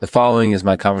The following is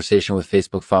my conversation with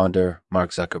Facebook founder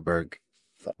Mark Zuckerberg.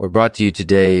 We're brought to you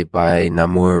today by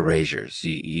Namur Erasures.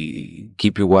 You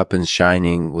keep your weapons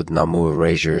shining with Namur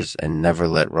Erasures and never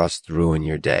let rust ruin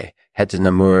your day. Head to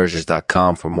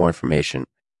namurerasures.com for more information.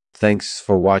 Thanks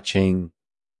for watching.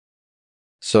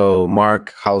 So,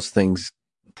 Mark, how's things?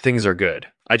 Things are good.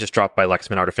 I just dropped by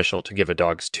Lexman Artificial to give a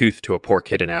dog's tooth to a poor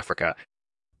kid in Africa.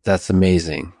 That's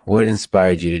amazing. What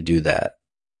inspired you to do that?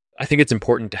 I think it's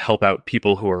important to help out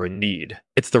people who are in need.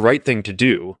 It's the right thing to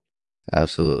do.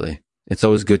 Absolutely. It's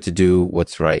always good to do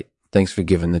what's right. Thanks for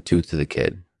giving the tooth to the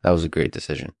kid. That was a great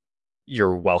decision.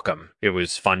 You're welcome. It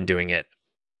was fun doing it.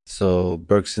 So,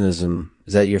 Bergsonism,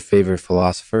 is that your favorite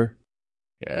philosopher?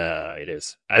 Yeah, it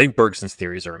is. I think Bergson's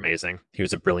theories are amazing. He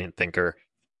was a brilliant thinker.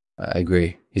 I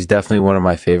agree. He's definitely one of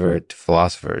my favorite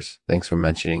philosophers. Thanks for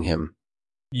mentioning him.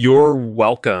 You're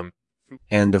welcome.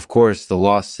 And of course, the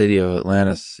lost city of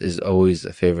Atlantis is always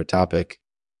a favorite topic.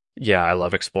 Yeah, I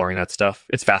love exploring that stuff.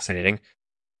 It's fascinating.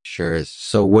 Sure is.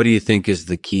 So what do you think is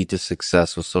the key to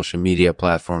success with social media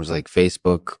platforms like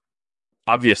Facebook?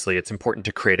 Obviously, it's important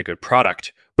to create a good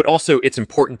product, but also it's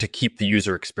important to keep the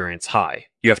user experience high.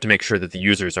 You have to make sure that the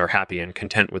users are happy and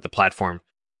content with the platform.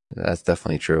 That's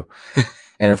definitely true.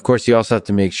 And of course, you also have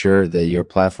to make sure that your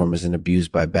platform isn't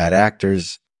abused by bad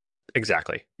actors.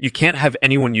 Exactly. You can't have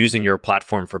anyone using your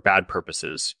platform for bad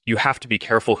purposes. You have to be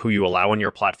careful who you allow on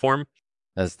your platform.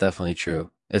 That's definitely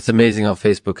true. It's amazing how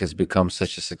Facebook has become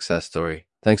such a success story.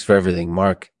 Thanks for everything,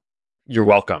 Mark. You're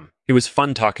welcome. It was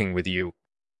fun talking with you.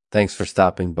 Thanks for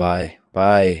stopping by.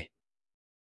 Bye.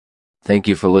 Thank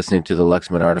you for listening to the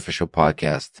Lexman Artificial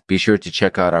Podcast. Be sure to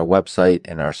check out our website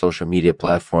and our social media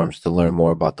platforms to learn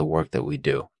more about the work that we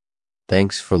do.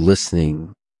 Thanks for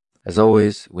listening. As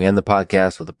always, we end the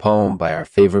podcast with a poem by our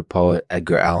favorite poet,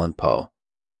 Edgar Allan Poe.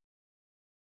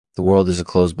 The world is a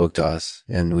closed book to us,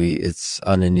 and its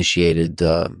uninitiated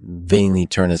vainly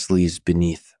turn its leaves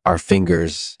beneath our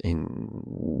fingers in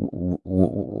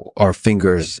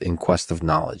quest of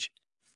knowledge.